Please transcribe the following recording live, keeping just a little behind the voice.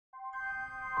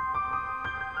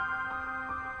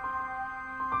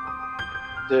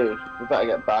Dude, we better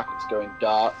get back. It's going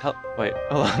dark. Wait,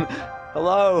 hold on.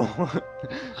 Hello.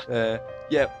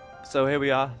 Yeah. So here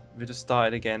we are. We just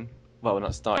started again. Well, we're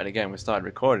not started again. We started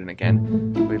recording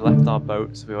again. We left our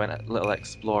boats. We went a little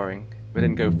exploring. We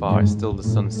didn't go far. It's still the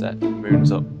sunset. The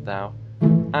moon's up now.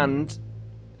 And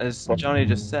as Johnny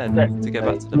just said, to get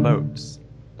back to the boats.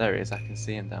 There he is. I can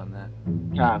see him down there.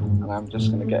 And I'm just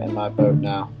going to get in my boat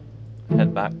now.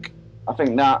 Head back. I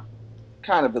think that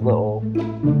kind of the little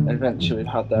adventure we've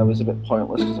had there was a bit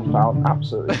pointless because I found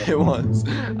absolutely nothing. It was.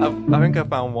 I think I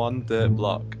found one dirt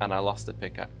block and I lost a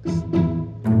pickaxe.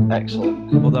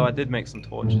 Excellent. Although I did make some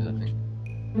torches, I think.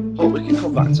 But we can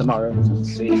come back tomorrow and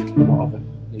see what other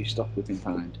new stuff we can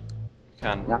find.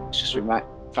 Can. Now it's just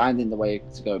finding the way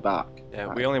to go back. Yeah,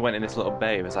 right. We only went in this little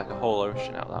bay. There's like a whole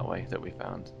ocean out that way that we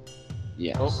found.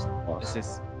 Yes. Oh, this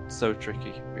is so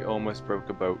tricky. We almost broke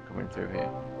a boat coming through here.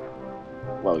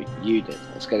 Well, you did.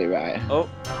 Let's get it right. Oh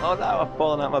no, I've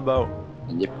fallen out my boat.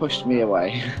 And you pushed me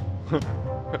away.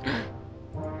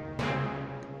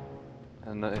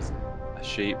 And there's a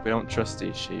sheep. We don't trust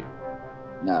these sheep.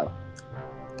 No.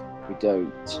 We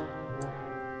don't.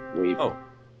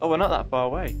 Oh, we're not that far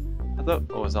away. I thought,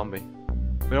 a zombie.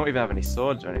 We don't even have any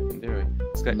swords or anything, do we?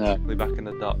 Let's get quickly back in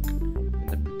the dock. In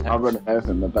the protection. I'll run over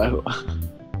in the boat.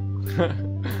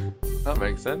 That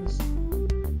makes sense.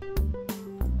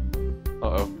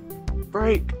 Uh-oh.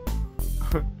 Break!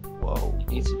 Whoa. You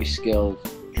need to be skilled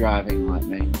driving like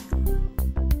me.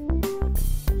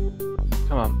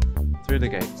 Come on. Through the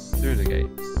gates. Through the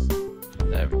gates.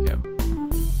 There we go.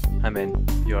 I'm in.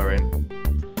 You're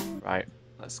in. Right.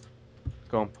 Let's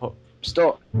go and put...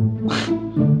 Stop!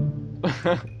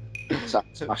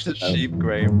 Smash the sheep,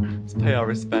 Graham. Let's pay our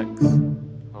respects.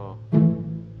 Oh.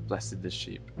 Blessed the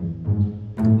sheep.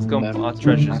 Let's go and put our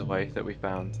treasures away that we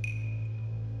found.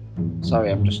 Sorry,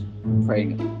 I'm just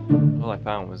praying. All I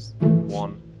found was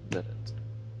one dirt.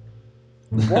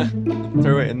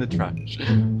 Threw it in the trash.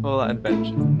 All that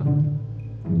adventure.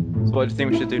 Nothing. So what do you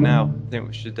think we should do now? I think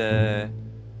we should have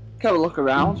a look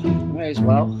around. May as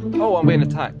well. Oh, I'm being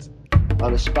attacked. Oh,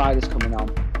 the spider's coming on.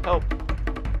 Help.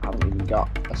 I haven't even got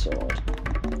a sword.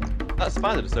 That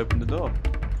spider just opened the door.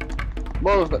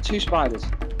 Well, I've got two spiders.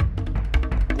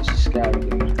 This is scary,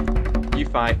 dude. You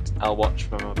fight, I'll watch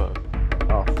from above.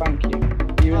 Oh, thank you.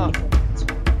 You in the fort.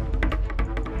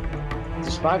 There's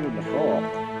a spider in the fort.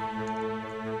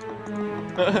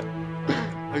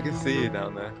 I can see you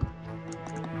down there.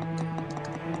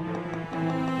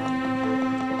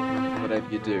 Whatever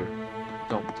you do,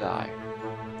 don't die.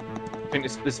 I think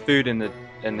there's food in the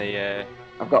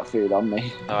I've got food on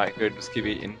me. Alright, good, just keep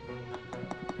eating.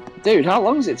 Dude, how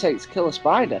long does it take to kill a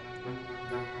spider?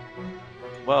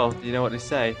 Well, you know what they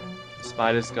say? The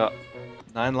spider's got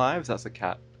 9 lives, that's a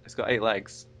cat. It's got 8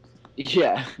 legs.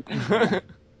 Yeah.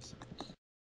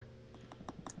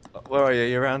 Where are you?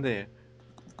 You're around here.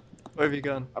 Where have you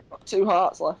gone? I've got 2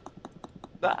 hearts left.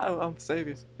 No, I'll save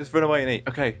you. Just run away and eat.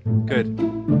 Okay, good.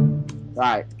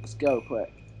 Right, let's go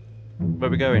quick. Where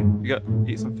are we going? You got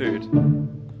eat some food.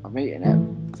 I'm eating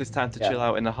it. It's time to chill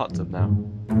out in the hot tub now.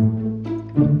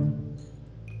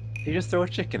 You just throw a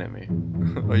chicken at me?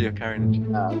 Or you're carrying a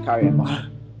chicken? No, I'm carrying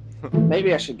one.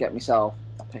 Maybe I should get myself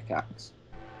a pickaxe.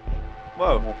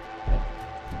 Whoa.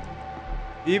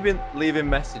 You've been leaving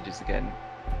messages again.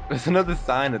 There's another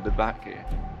sign at the back here.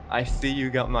 I see you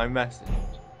got my message.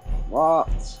 What?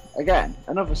 Again?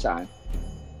 Another sign?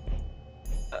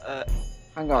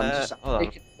 Hang on, I'm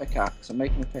making a pickaxe. I'm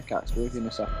making a pickaxe. We'll give me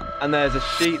a second. And there's a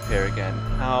sheep here again.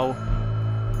 How...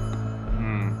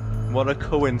 What a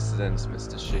coincidence,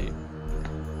 Mr. Sheep.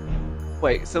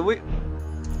 Wait, so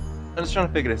I'm just trying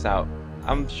to figure this out.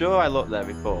 I'm sure I looked there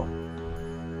before.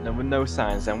 There were no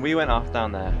signs, and we went off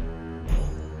down there.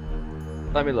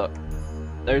 Let me look.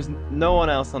 There's no one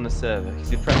else on the server.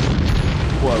 You press...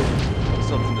 Whoa.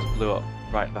 Something just blew up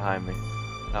right behind me.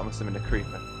 That must have been a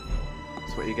creeper.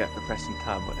 That's what you get for pressing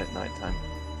tab at night time.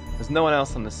 There's no one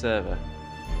else on the server.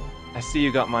 I see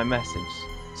you got my message.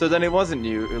 So then it wasn't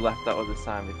you who left that other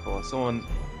sign before. Someone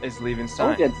is leaving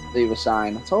signs. I told you to leave a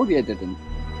sign. I told you I didn't.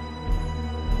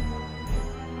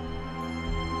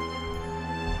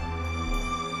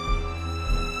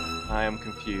 I am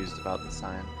confused about the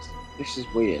signs. This is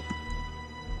weird.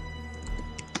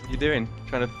 What are you doing?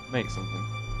 Trying to make something?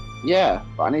 Yeah,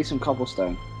 but I need some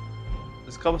cobblestone.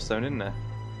 There's cobblestone in there.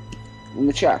 In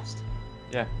the chest?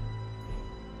 Yeah.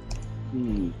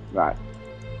 Right.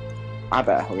 I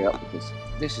better hurry up because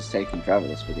this is taking forever,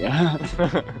 this video.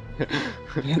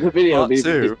 The video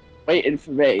is waiting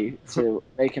for me to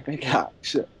make a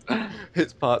pickaxe.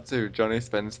 It's part 2. Johnny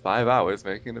spends 5 hours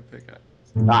making a pickaxe.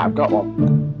 Right, I've got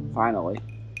one. Finally.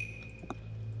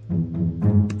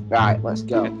 Right, let's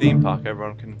go. A theme park,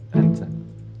 everyone can enter.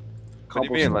 What do you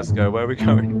mean, Cobblestone. let's go? Where are we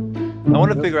going? I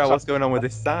want to figure out what's going on with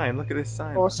this sign. Look at this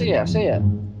sign. Oh, I see it. I see it.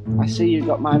 I see you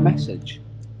got my message.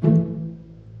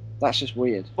 That's just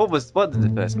weird. What did the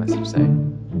first message say?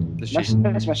 The sheep.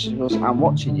 First message was, "I'm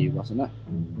watching you," wasn't it?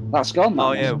 That's gone. That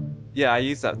Oh message. yeah. I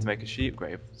used that to make a sheep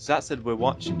grave. So that said, "We're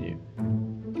watching you,"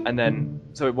 and then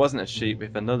so it wasn't a sheep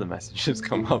if another message has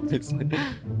come, obviously.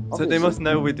 So they must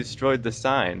know we destroyed the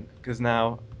sign because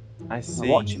now I I'm see.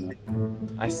 watching you.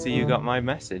 I see you got my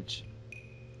message.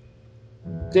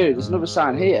 Dude, there's another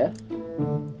sign here.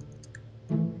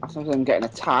 I think I'm getting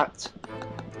attacked.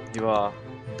 You are.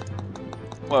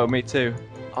 Whoa, me too.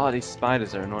 Oh, these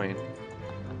spiders are annoying.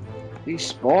 These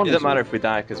spawn. It doesn't matter if we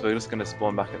die because we're just gonna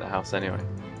spawn back at the house anyway.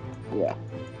 Yeah.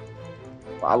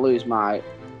 But I lose my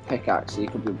pickaxe, so you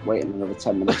could be waiting another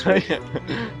 10 minutes.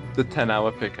 The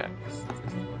 10-hour pickaxe.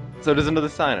 So there's another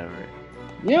sign over it.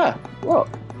 Yeah, look.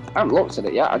 I haven't looked at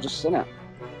it yet, I just seen it.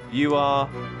 You are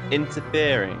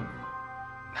interfering.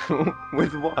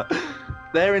 With what?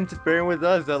 They're interfering with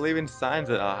us. They're leaving signs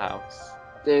at our house.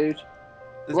 Dude.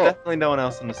 There's Look. definitely no one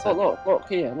else on the set. Look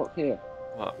here, look here.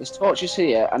 What? There's torches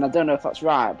here, and I don't know if that's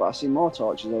right, but I see more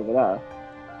torches over there.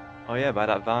 Oh yeah, by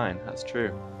that vine. That's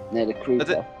true. Near the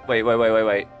creeper.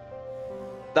 Wait.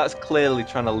 That's clearly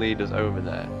trying to lead us over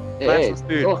there. It Can I have is. some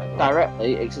food, Look, by the way?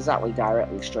 directly, it's exactly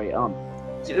directly straight on.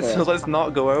 So let's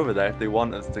not go over there if they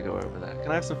want us to go over there.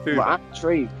 Can I have some food? But I'm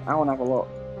intrigued. I want to have a look.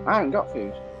 I haven't got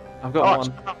food. I've got one.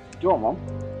 Do you want one?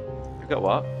 You've got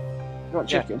what? You want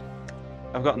chicken?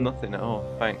 I've got nothing at all.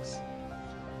 Thanks.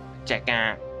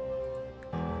 Chicken.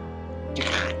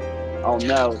 Oh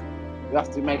no. We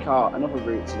have to make another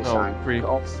route to the sign. Creepy.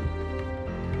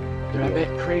 They're a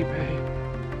bit creepy.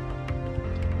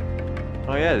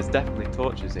 Oh yeah, there's definitely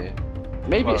torches here.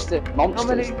 Maybe it's the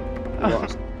monsters. How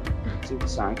many? See the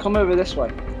sign. Come over this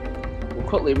way. We'll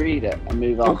quickly read it and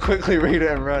move I'll on. quickly read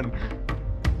it and run.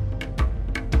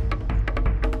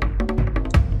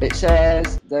 It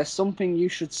says, "There's something you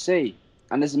should see,"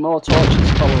 and there's more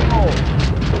torches following.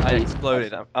 I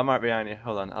exploded. I'm right behind you.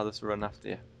 Hold on, I'll just run after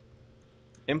you.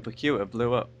 Impercua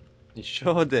blew up. You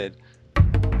sure did.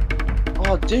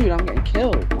 Oh, dude, I'm getting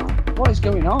killed, man. What is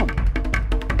going on?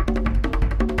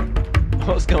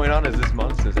 What's going on is there's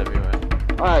monsters everywhere.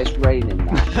 Oh, it's raining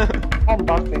now. One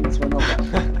bad thing to another.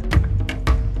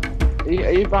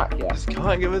 Are you back yet? Just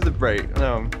can't give us a break.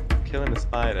 No, I'm killing a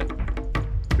spider.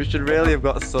 We should really have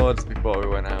got swords before we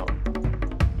went out.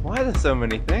 Why are there so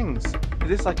many things? Is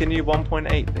this like a new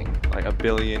 1.8 thing? Like a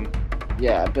billion?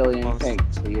 Yeah, a billion Monsters.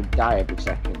 things, so you die every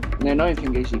second. And the annoying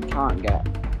thing is you can't get.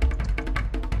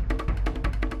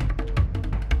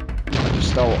 I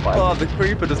just stole it. Oh, the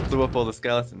creeper just blew up all the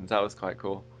skeletons. That was quite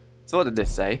cool. So what did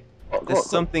this say? There's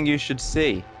something you should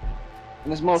see.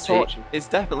 And there's more See? torches. It's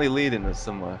definitely leading us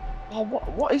somewhere. Oh,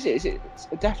 what is it? Is it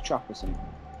a death trap or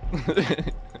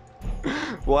something?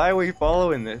 Why are we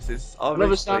following this? It's Another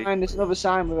obviously, sign. There's another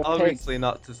sign with a pig. obviously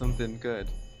not to something good.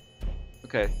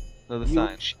 Okay, another You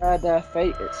sign. share their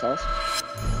fate. It says.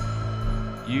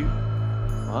 You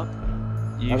what?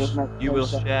 I just meant You will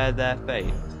closer. share their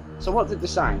fate. So what did the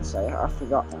sign say? I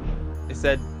forgot now. It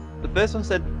said the first one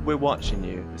said we're watching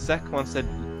you. The second one said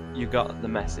you got the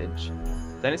message.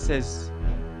 Then it says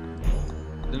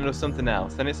something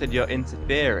else. Then it said you're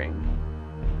interfering.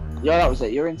 Yeah, that was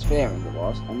it. You're interfering. It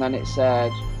was, and then it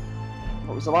said.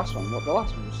 What was the last one? What the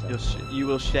last one said? You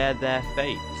will share their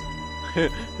fate.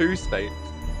 Whose fate?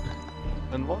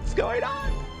 And what's going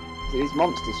on? It's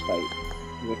monsters' fate.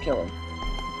 You're killing.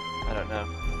 I don't know.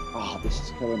 Oh, this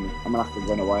is killing me. I'm gonna have to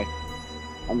run away.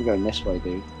 I'm going this way,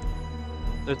 dude.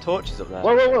 There are torches up there.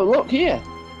 Whoa! Look here.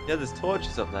 Yeah, there's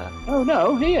torches up there. Oh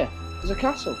no, here. There's a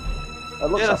castle. It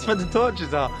looks Yeah, that's like where the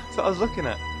torches are. That's what I was looking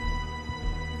at.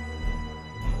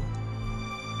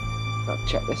 Gotta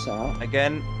check this out.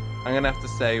 Again, I'm gonna have to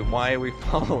say, why are we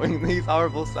following these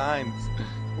horrible signs?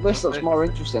 Well, this looks more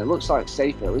interesting. It looks like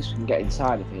safer. At least we can get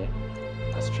inside of here.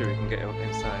 That's true, we can get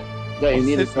inside. Don't even What's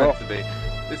need a this meant door. to be?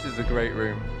 This is a great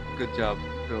room. Good job.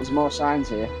 Cool. There's more signs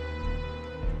here.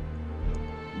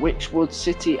 Witchwood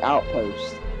City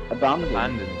Outpost. Abandoned.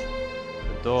 Abandoned.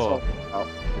 The door Oh,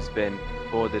 has been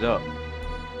boarded up.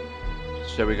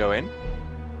 Shall we go in?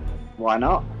 why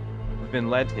not? We've been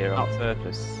led here on Oh.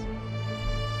 purpose.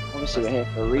 Obviously we're here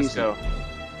for a Let's reason. go.